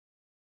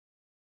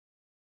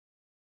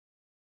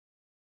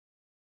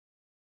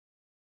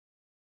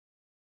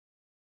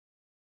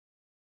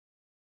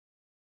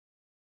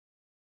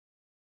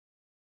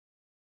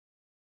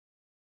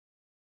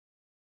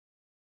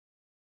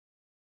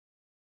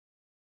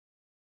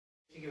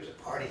It was a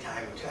party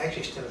time, which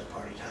actually still is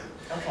party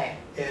time. Okay.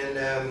 And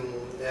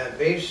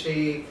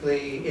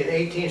basically, in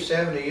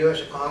 1870, the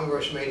U.S.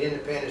 Congress made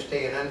Independence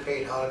Day an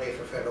unpaid holiday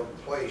for federal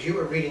employees. You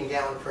were reading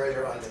down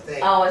further on the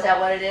thing. Oh, is that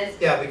what it is?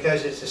 Yeah,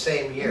 because it's the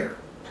same year.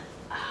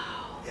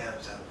 Oh. Yeah,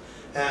 so.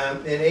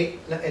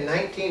 In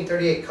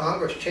 1938,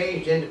 Congress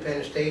changed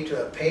Independence Day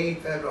to a paid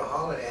federal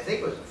holiday. I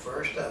think it was the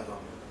first of them.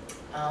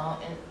 Oh,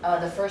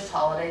 the first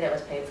holiday that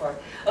was paid for.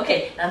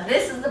 Okay, now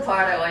this is the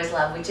part I always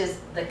love, which is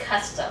the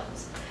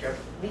customs. Yep.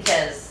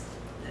 Because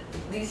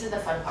these are the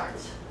fun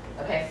parts,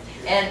 okay?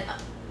 And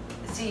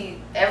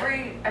see,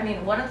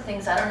 one of the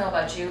things, I don't know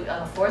about you,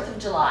 on the 4th of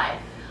July,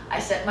 I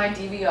set my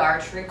DVR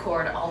to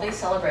record all these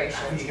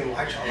celebrations. You can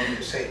watch all of them at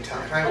the same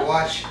time. Try to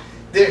watch,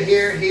 they're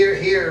here, here,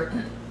 here.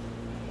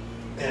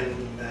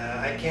 And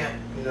I can't,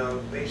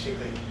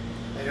 basically,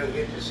 I don't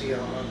get to see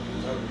all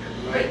of them.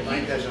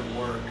 Mine doesn't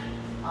work.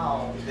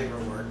 Oh. It's never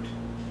worked.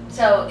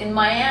 So in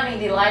Miami,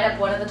 they light up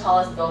one of the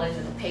tallest buildings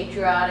with a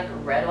patriotic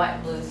red, white,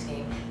 and blue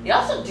scheme. They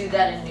also do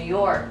that in New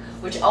York,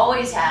 which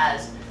always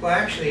has. Well,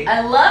 actually, I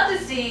love to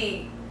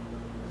see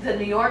the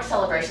New York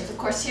celebrations. Of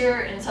course,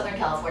 here in Southern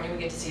California, we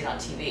get to see it on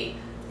TV.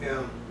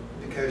 Yeah,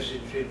 because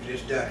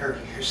it's done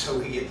here, so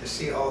we get to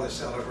see all the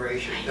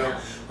celebrations. I know.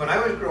 When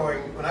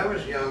I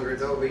was younger,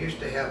 though, we used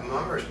to have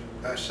mummers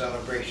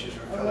celebrations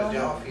from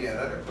Philadelphia and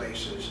other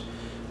places,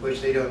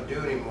 which they don't do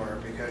anymore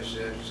because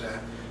it's.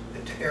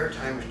 The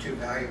airtime is too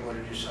valuable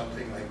to do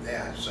something like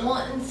that. So.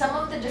 Well, in some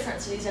of the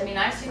different cities,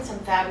 I've seen some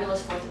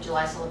fabulous 4th of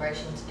July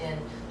celebrations in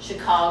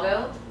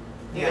Chicago,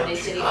 Windy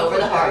City, over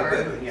the harbor.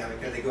 Good one, yeah,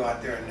 because they go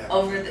out there and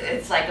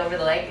it's like over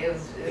the lake. It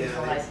was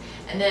real nice.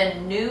 And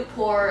then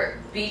Newport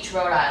Beach,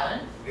 Rhode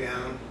Island.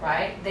 Yeah.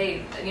 Right?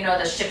 They,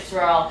 the ships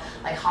were all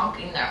like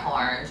honking their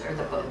horns, or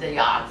the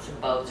yachts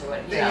and boats, or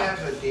what. They have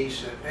a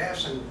decent. They have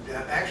some.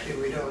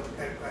 Actually, we don't.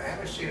 I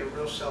haven't seen a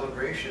real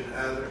celebration.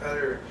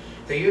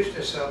 They used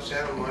to sell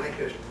Santa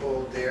Monica's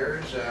pulled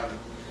theirs.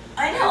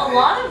 I know a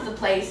lot of the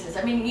places.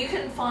 You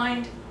can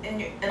find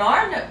in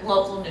our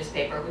local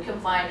newspaper, we can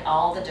find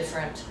all the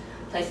different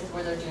places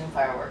where they're doing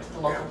fireworks, the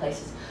local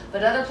places.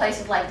 But other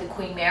places like the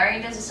Queen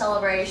Mary does a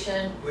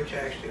celebration. Which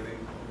actually,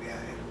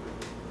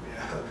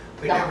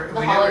 we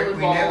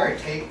never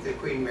take the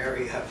Queen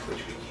Mary up,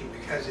 which we keep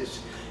because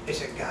it's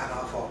a god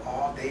awful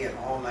all day and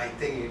all night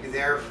thing. You're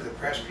there for the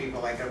press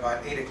people like at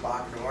about 8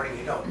 o'clock in the morning.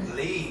 You don't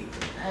leave,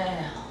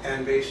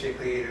 and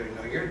basically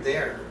you're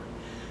there.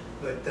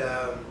 But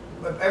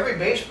every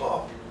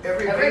baseball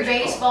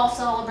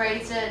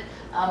celebrates it.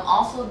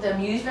 Also, the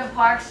amusement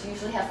parks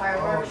usually have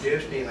fireworks. Oh,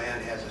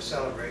 Disneyland has a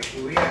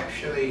celebration. We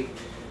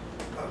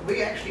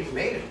actually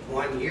made it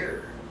one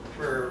year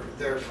for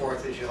their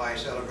 4th of July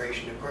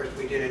celebration. Of course,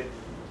 we did it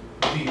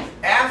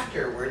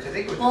afterwards. I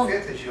think it was the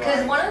 5th of July.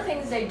 Because one of the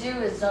things they do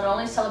is not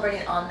only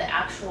celebrating on the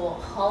actual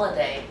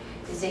holiday,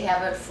 is they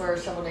have it for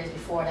several days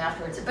before and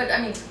afterwards. But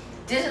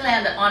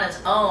Disneyland on its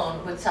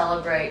own would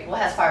celebrate,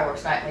 has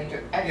fireworks nightly.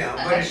 Yeah,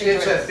 but it's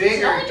a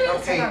bigger,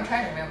 I'm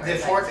trying to remember. The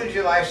 4th of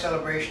July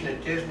celebration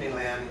at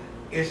Disneyland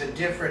is a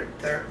different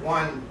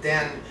one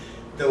than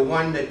the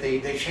one that they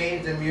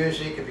changed the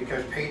music. It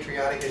becomes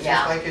patriotic. It's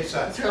just like it's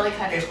really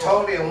kind of it's cool.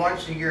 Totally a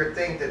once a year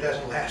thing that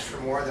doesn't last for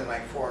more than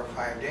like 4 or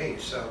 5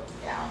 days. So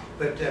yeah.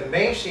 But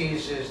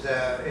Macy's is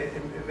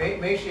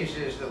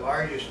the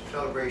largest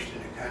celebration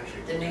in the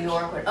country. The New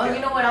York one. Oh, yeah. You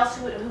know what else?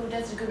 Who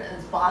does a good?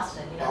 It's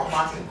Boston. The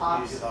Boston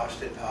Pops.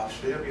 Boston Pops.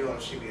 They'll be on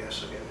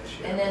CBS again this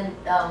year. And then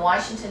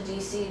Washington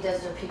D.C. does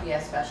their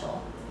PBS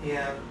special.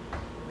 Yeah.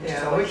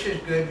 Which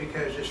is good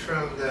because it's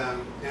from the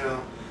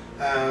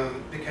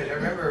because I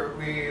remember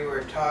we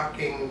were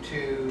talking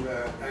to,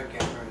 I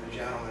can't remember the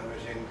gentleman who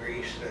was in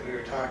Greece, that we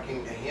were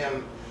talking to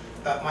him.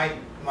 My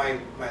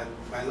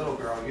little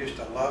girl used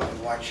to love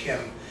to watch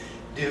him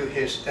do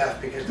his stuff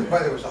because the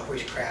weather was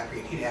always crappy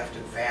and he'd have to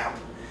vamp.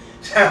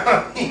 So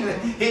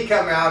he'd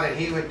come out and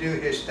he would do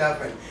his stuff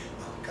and,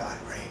 oh God,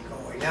 rain, go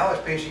away. Now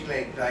it's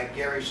basically like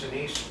Gary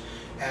Sinise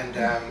and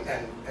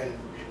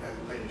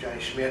Johnny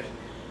Schmidt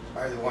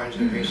are the ones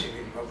that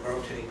basically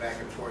rotating back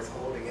and forth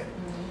holding it.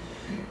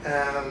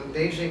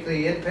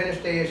 Basically, Independence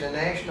Day is a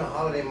national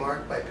holiday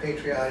marked by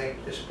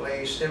patriotic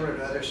displays similar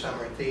to other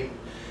summer-themed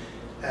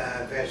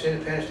events.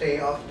 Independence Day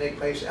often takes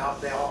place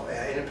out there.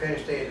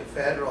 Independence Day is a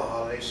federal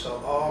holiday,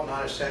 so all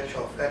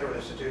non-essential federal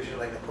institutions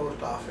like the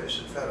post office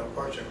and federal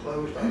courts are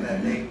closed on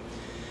that day.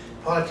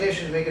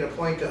 Politicians make it a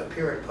point to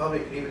appear in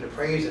public and even to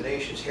praise the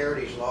nation's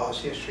heritage, laws,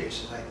 history.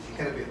 It's like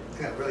you're going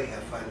to really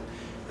have fun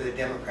with the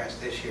Democrats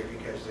this year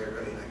because they're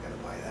really not going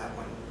to buy that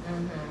one.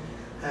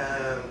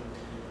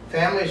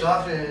 Families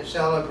often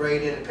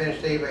celebrate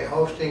Independence Day by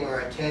hosting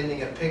or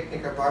attending a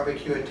picnic or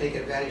barbecue and take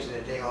advantage of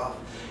the day off.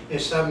 In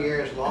some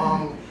years,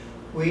 long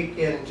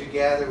weekend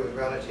together with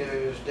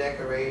relatives,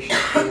 decorations,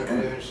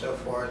 and so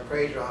forth.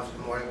 Parades are off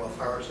in the morning while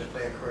fireworks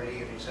display occur in the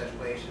evening. Such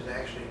places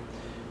actually,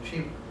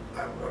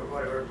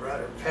 her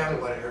family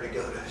wanted her to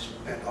go to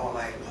spend all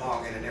night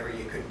long in an area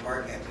you couldn't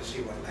park at to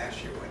see one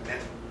last year, wasn't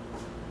it?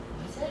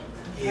 Was it?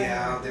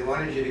 Yeah, they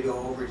wanted you to go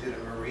over to the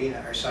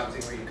marina or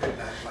something where you could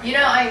not find You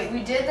know, it.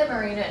 we did the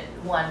marina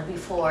one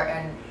before,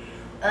 and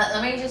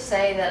let me just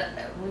say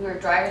that we were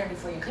driving it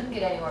before. You couldn't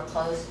get anywhere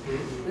close.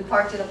 Mm-mm. We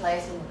parked at a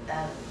place,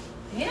 and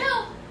you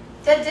know,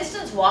 that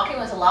distance walking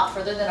was a lot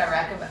further than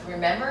I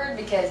remembered,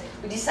 because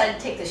we decided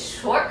to take the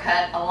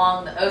shortcut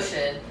along the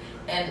ocean,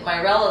 and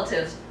my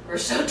relatives were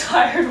so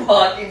tired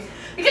walking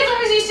because I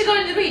was used to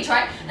going to the beach,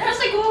 right? And I was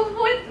like, well,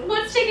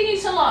 what's taking you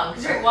so long?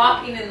 Because you're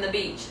walking in the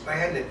beach. I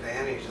had an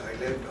advantage. I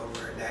lived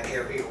over in that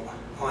area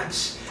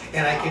once,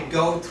 and I could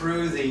go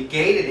through the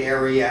gated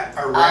area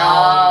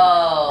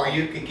around where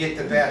you could get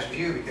the best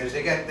view, because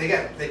they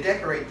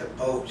decorate the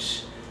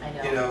boats. I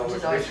know. You know, which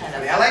is always kind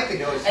of I like to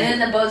go see. And then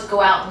the boats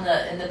go out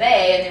in the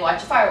bay and they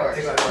watch the fireworks.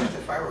 They go to watch the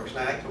fireworks, and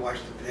I like to watch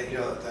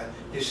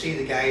you see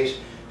the guys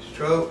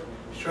stroke,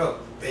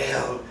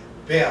 bail,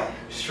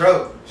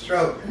 stroke,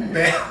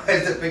 bail,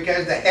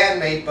 because the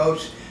handmade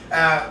boats.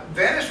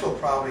 Venice will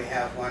probably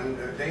have one.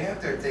 They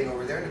have their thing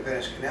over there in the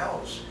Venice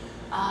canals.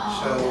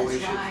 Oh, So that's we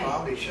should right.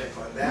 probably check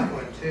on that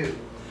one too.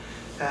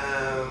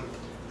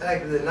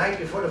 Like the night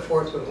before the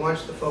 4th was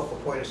once the focal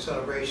point of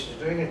celebrations.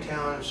 During the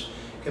towns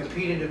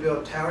competed to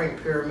build towering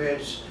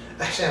pyramids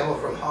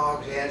assembled from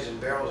hogs, heads, and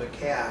barrels of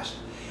cast.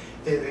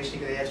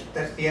 Basically,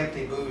 that's the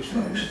empty booze,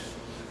 folks.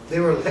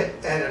 They were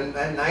lit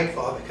at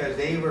nightfall because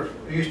they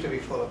used to be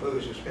full of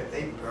booze, but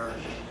they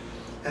burned.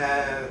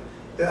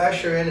 To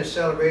usher in the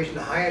celebration,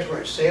 the highest were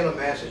in Salem,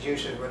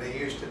 Massachusetts, where they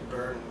used to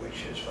burn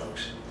witches,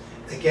 folks.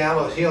 The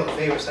gallows hill, the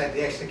famous site,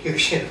 the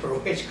execution for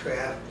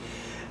witchcraft.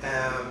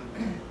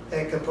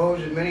 That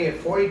composed of many of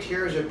 40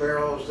 tiers of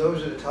barrels.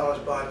 Those are the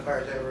tallest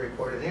bonfires ever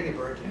recorded. Nearly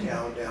burnt the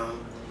town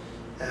down.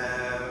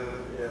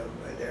 You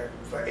know,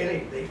 for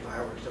any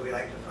fireworks, so we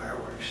like the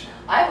fireworks.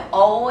 I've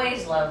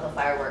always loved the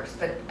fireworks,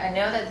 but I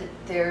know that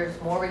there's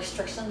more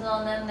restrictions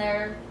on them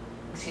there.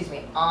 Excuse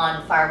me,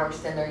 on fireworks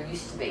than there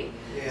used to be.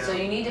 Yeah. So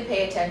you need to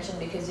pay attention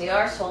because they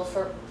are sold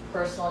for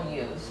personal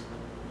use.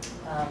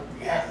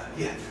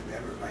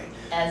 Remember, right?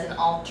 As an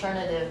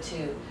alternative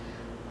to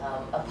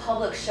a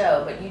public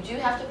show, but you do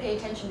have to pay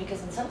attention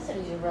because in some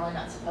cities you're really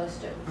not supposed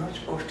to. I'm not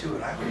supposed to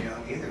when I was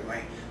young either.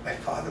 My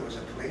father was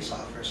a police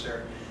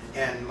officer,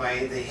 and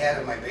they had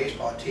on my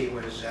baseball team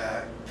was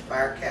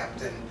fire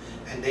captain,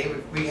 and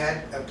we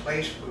had a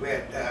place. We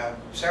had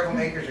several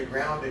acres of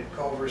ground in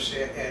Culver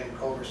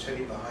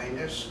City behind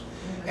us,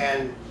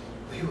 and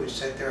we would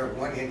sit there at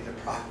one end of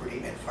the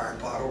property and fire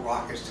bottle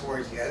rockets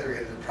towards the other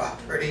end of the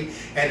property,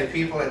 and the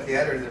people at the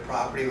other end of the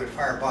property would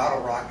fire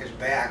bottle rockets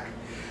back.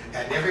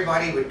 And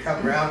everybody would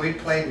come around, we'd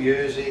play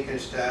music and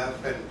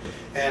stuff,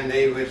 and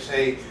they would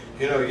say,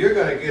 you know, you're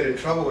going to get in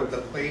trouble with the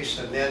police,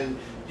 and then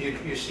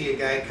you see a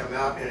guy come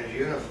out in his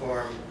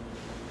uniform.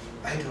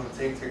 I don't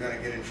think they're going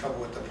to get in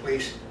trouble with the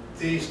police.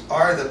 These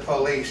are the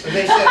police. And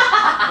they said,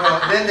 well,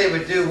 then they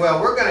would do,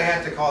 well, we're going to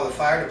have to call the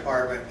fire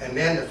department, and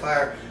then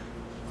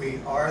we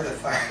are the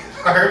fire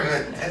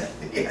department.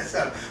 Yeah,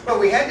 so, well,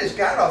 we had this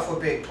god-awful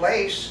big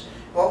place.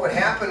 What would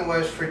happen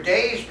was for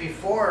days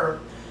before,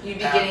 You'd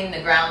be getting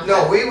the ground.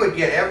 no, we would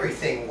get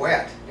everything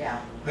wet.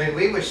 Yeah. I mean,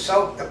 we would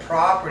soak the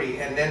property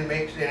and then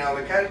make,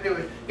 because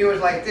it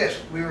was like this.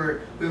 We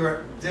were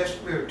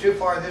too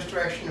far this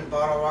direction and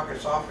bottle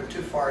rockets off, and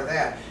too far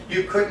that.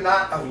 You could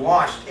not have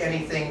launched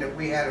anything that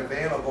we had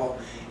available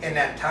in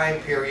that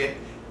time period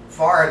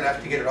far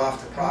enough to get it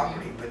off the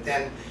property. But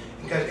then,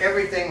 because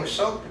everything was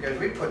soaked, because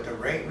we put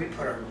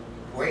our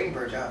wading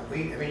birds out. I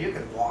mean, you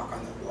could walk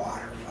on the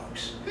water,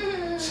 folks.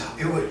 So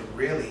it was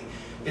really.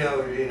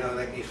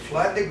 Like you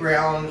flood the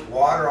grounds,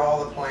 water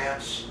all the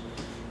plants,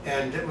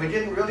 and we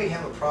didn't really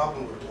have a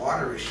problem with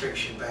water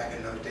restriction back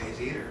in those days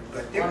either.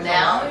 But it was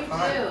Now a lot we of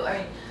fun. do. I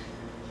mean,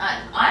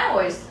 I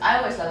always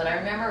love it. I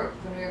remember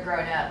when we were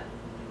growing up,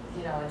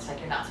 it's like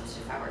you're not supposed to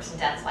do fireworks, and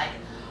Dad's like,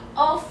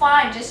 "Oh,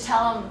 fine, just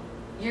tell them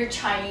you're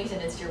Chinese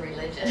and it's your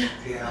religion."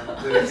 Yeah,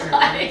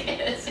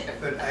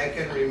 but I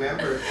can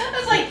remember.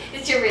 It's like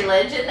it's your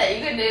religion that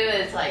you can do.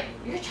 It's like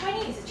you're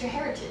Chinese. It's your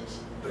heritage.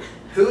 But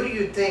who do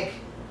you think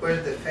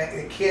was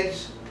the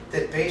kids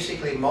that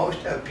basically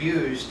most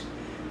abused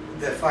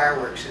the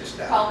fireworks and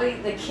stuff? Probably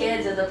the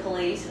kids of the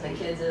police and the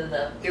kids of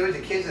the It was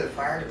the kids of the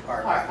fire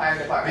department. fire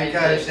department.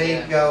 Because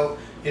they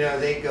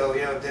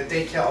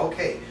tell,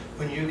 okay,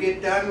 when you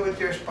get done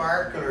with your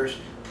sparklers,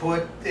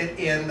 put it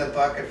in the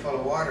bucket full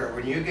of water.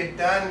 When you get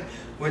done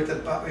with the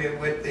bottle,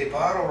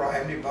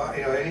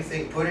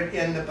 anything, put it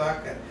in the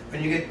bucket.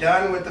 When you get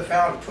done with the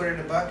fountain, put it in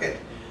the bucket.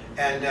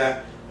 And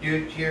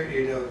you hear,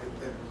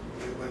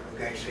 what the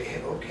guy say,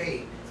 hey,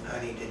 okay,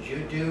 honey, did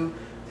you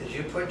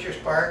put your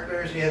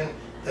sparklers in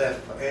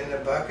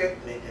the bucket?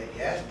 And they say,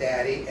 yes,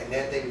 Daddy. And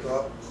then they go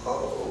up,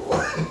 oh.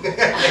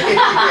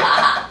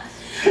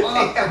 They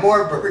have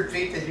more bird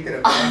feet than you can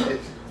imagine.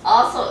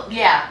 Also,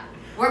 yeah.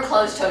 we're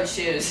closed-toed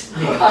shoes.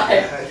 Yeah,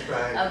 Right. that's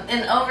right.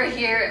 And over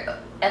here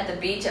at the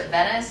beach at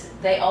Venice,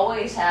 they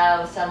always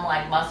have some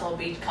like muscle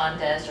beach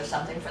contest or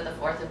something for the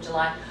 4th of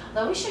July.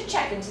 Though we should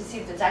check and to see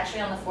if it's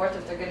actually on the 4th,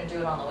 if they're going to do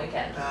it on the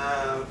weekend.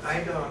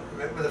 I don't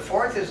remember. The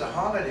 4th is a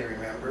holiday,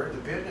 remember? The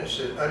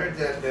businesses, other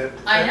than the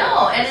I know,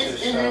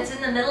 offices, and it's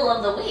in the middle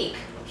of the week.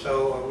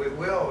 So we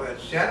will.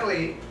 It's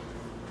generally,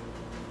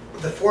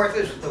 the 4th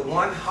is the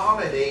one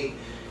holiday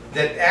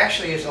that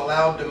actually is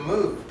allowed to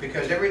move,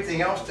 because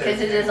everything else that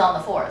Because it is on the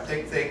 4th.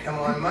 they come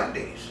on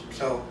Mondays.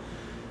 So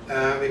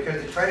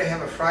because they try to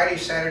have a Friday,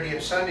 Saturday,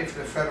 and Sunday for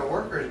the federal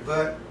workers,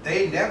 but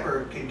they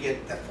never could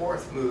get the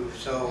 4th moved.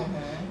 So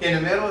in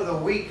the middle of the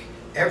week,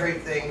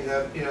 everything,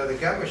 the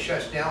government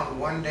shuts down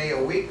one day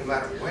a week, no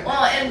matter when.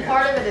 Well, and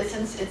part of it is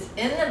since it's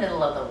in the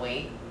middle of the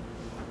week,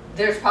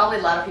 there's probably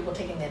a lot of people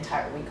taking the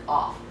entire week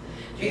off.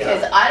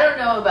 Because I don't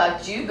know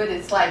about you, but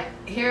it's like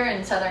here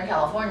in Southern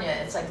California,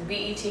 it's like the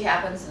BET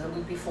happens the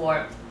week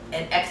before,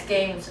 and X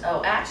Games,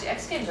 actually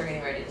X Games are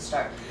getting ready to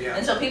start. Yeah.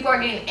 And so people are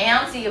getting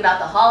antsy about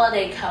the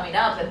holiday coming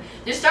up, and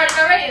they're starting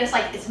already, and it's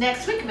like, it's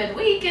next week,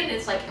 midweek, and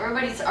it's like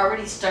everybody's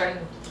already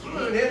starting.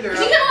 Well, it is. Because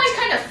you can always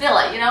kind of feel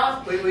it, you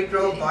know? We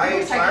drove by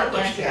People start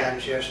fireworks getting antsy.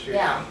 stands yesterday,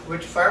 Yeah.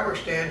 which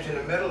fireworks stands in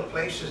the middle of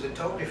places that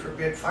totally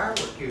forbid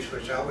firework use,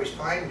 which I always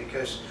find,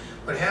 because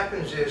what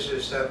happens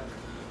is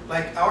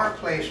like our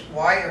place,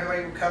 why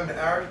everybody would come to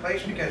our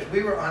place? Because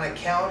we were on a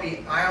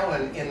county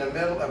island in the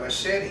middle of a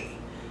city,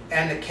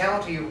 and the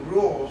county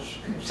rules,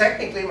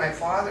 technically my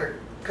father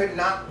could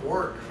not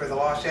work for the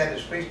Los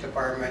Angeles Police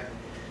Department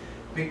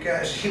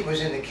because he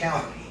was in the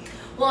county.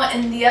 Well,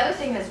 and the other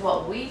thing is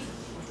what we've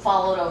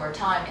followed over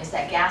time is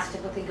that gas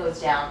typically goes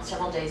down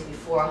several days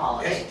before a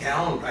holiday. It's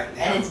down right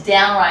now. And it's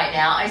down right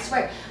now. I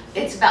swear,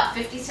 it's about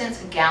 50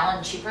 cents a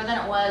gallon cheaper than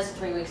it was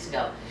 3 weeks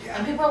ago. Yeah.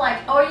 And people are like,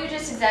 "Oh, you're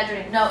just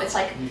exaggerating." No, it's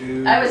like,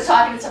 No. I was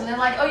talking to someone, they're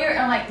like, "Oh, you're,"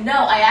 I'm like, "No,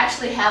 I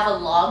actually have a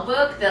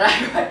logbook that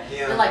I write."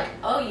 Yeah. They're like,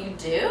 "Oh, you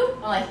do?"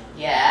 I'm like,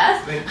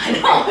 "Yes." But I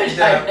know how much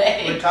I we're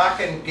pay.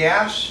 talking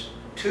gas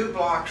 2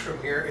 blocks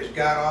from here is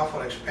god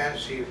awful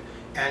expensive,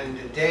 and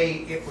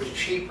today it was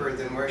cheaper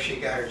than where she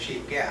got her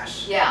cheap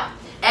gas. Yeah.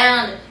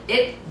 And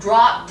it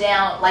dropped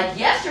down, like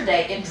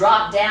yesterday, it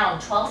dropped down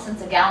 12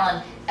 cents a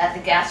gallon at the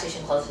gas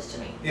station closest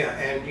to me. Yeah,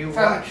 and you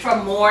From watch.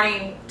 from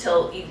morning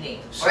till evening,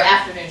 or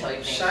afternoon till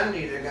evening.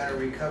 Sunday they're going to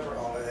recover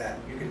all of that.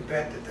 You can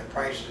bet that the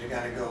prices are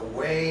going to go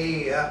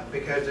way up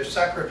because the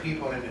sucker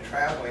people into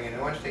traveling, and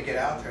once they get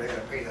out there, they're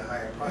going to pay the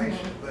higher price.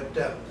 But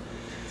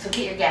So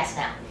get your gas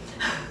now.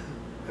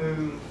 what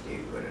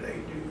did I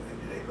do?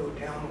 Did I go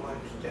down one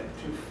step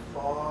too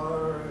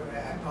far?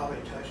 I probably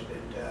touched it.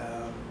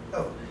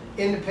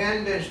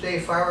 Independence Day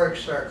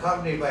fireworks are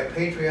accompanied by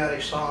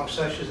patriotic songs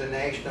such as the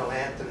national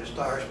anthem, the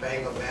Star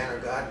Spangled Banner,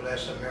 God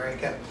Bless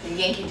America. The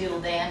Yankee Doodle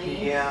Dandy.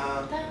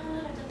 Yeah.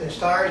 The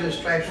Stars and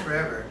Stripes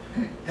Forever.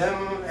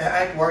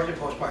 I worked the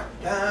postmark.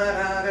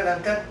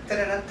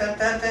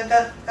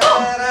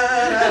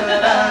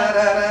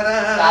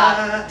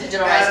 Stop.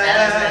 Digital rights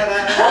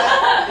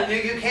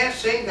management. You can't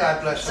sing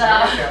God Bless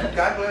Stop. America.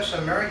 God Bless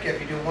America,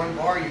 if you do one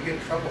bar, you get in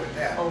trouble with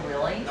that. Oh,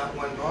 really? Not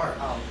one bar.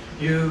 Oh.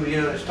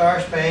 The Star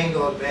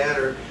Spangled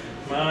Banner.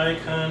 My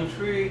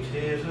country,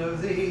 'tis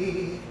of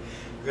thee,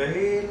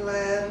 great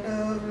land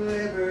of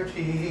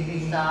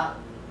liberty. Stop.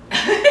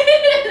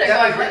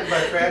 That was written by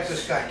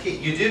Francis Scott Key.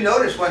 You do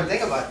notice one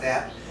thing about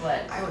that.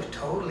 What? I was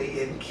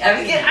totally in key.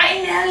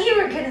 I know you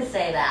were going to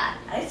say that.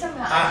 I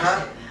somehow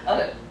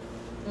understood.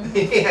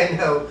 Okay. Yeah, I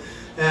know.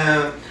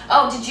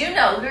 Oh, did you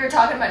know, we were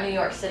talking about New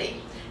York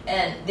City,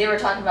 and they were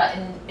talking about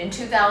in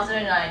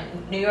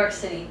 2009, New York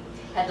City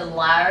had the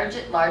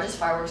largest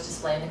fireworks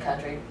display in the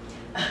country.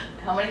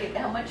 How much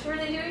were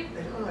they doing?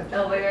 I don't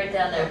know. Oh, way right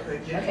down there.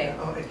 Okay.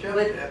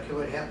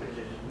 What happens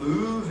is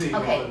moving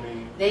Okay. on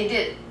me.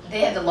 They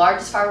had the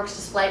largest fireworks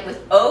display with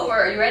over,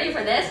 are you ready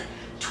for this?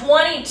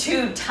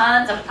 22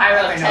 tons of I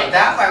pyrotechnics. know,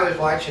 that I was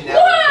watching that.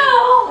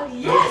 Wow!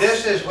 Yes!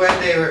 This is when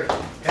they were.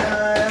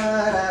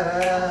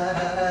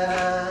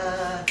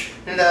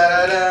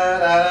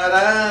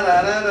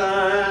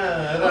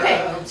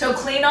 Okay, so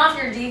clean off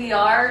your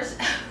DVRs.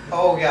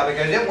 Oh yeah,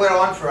 because it went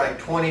on for like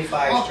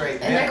 25 straight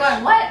minutes. And they're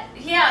going, what?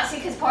 Yeah, see,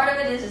 because part of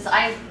it is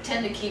I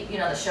tend to keep,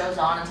 the shows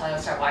on until I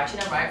start watching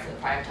them, right, for the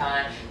prime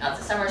time. Now it's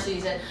the summer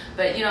season.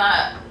 But,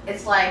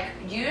 it's like,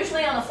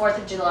 usually on the 4th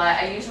of July,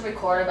 I usually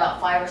record about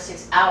 5 or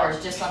 6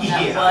 hours just on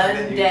that and one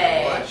then you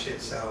day. can watch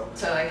it, so.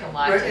 So I can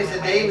watch Where it. is the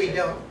when day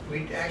I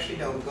we actually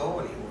don't go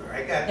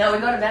anywhere. No, we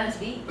go to Venice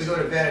Beach. We go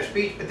to Venice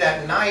Beach, but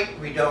that night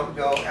we don't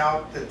go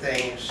out to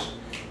things.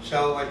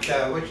 So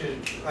which is,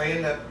 I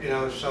end up,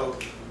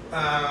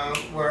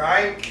 where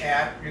I'm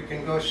at, you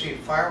can go see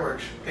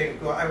fireworks.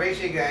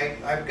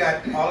 I've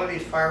got all of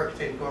these fireworks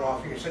things going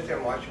off. You can sit there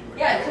and watch them.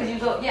 Yeah, because you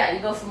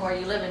go from where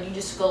you live and you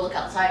just go look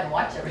outside and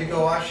watch everything. You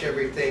go watch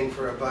everything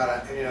for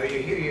about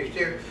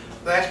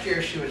last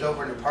year she was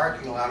over in the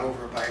parking lot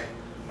over by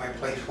my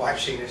place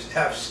watching this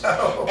stuff,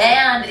 so.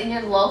 And in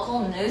your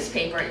local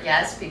newspaper,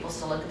 yes, people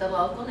still look at the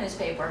local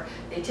newspaper.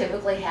 They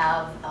typically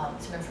have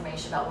some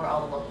information about where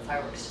all the local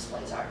fireworks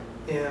displays are.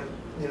 Yeah,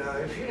 you know,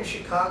 if you're in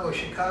Chicago,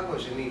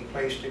 Chicago's a neat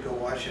place to go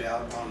watch it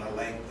out on the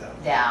lake, though.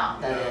 Yeah,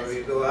 You that know, is.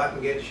 you go out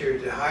and get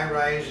the high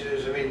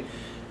rises. I mean,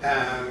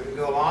 you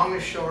go along the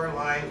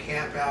shoreline,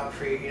 camp out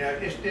for you know.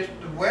 The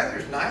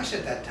weather's nice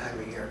at that time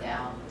of year.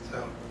 Yeah.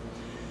 So,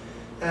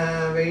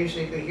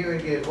 basically, here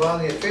it is. Well,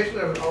 the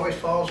official always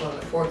falls on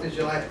the 4th of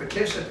July.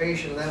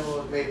 Participation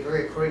level is made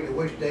very according to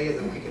which day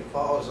of the week it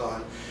falls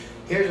on.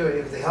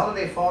 If the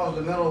holiday falls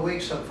in the middle of the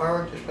week, some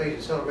fireworks displays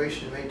and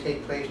celebrations may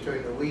take place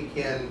during the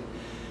weekend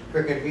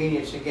for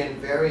convenience, again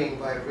varying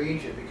by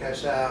region,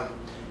 because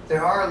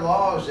there are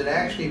laws that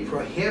actually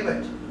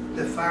prohibit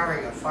the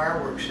firing of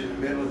fireworks in the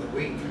middle of the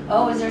week.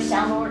 Oh, is there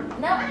sound ordinance?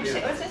 No,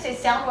 actually, I was going to say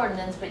sound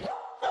ordinance, but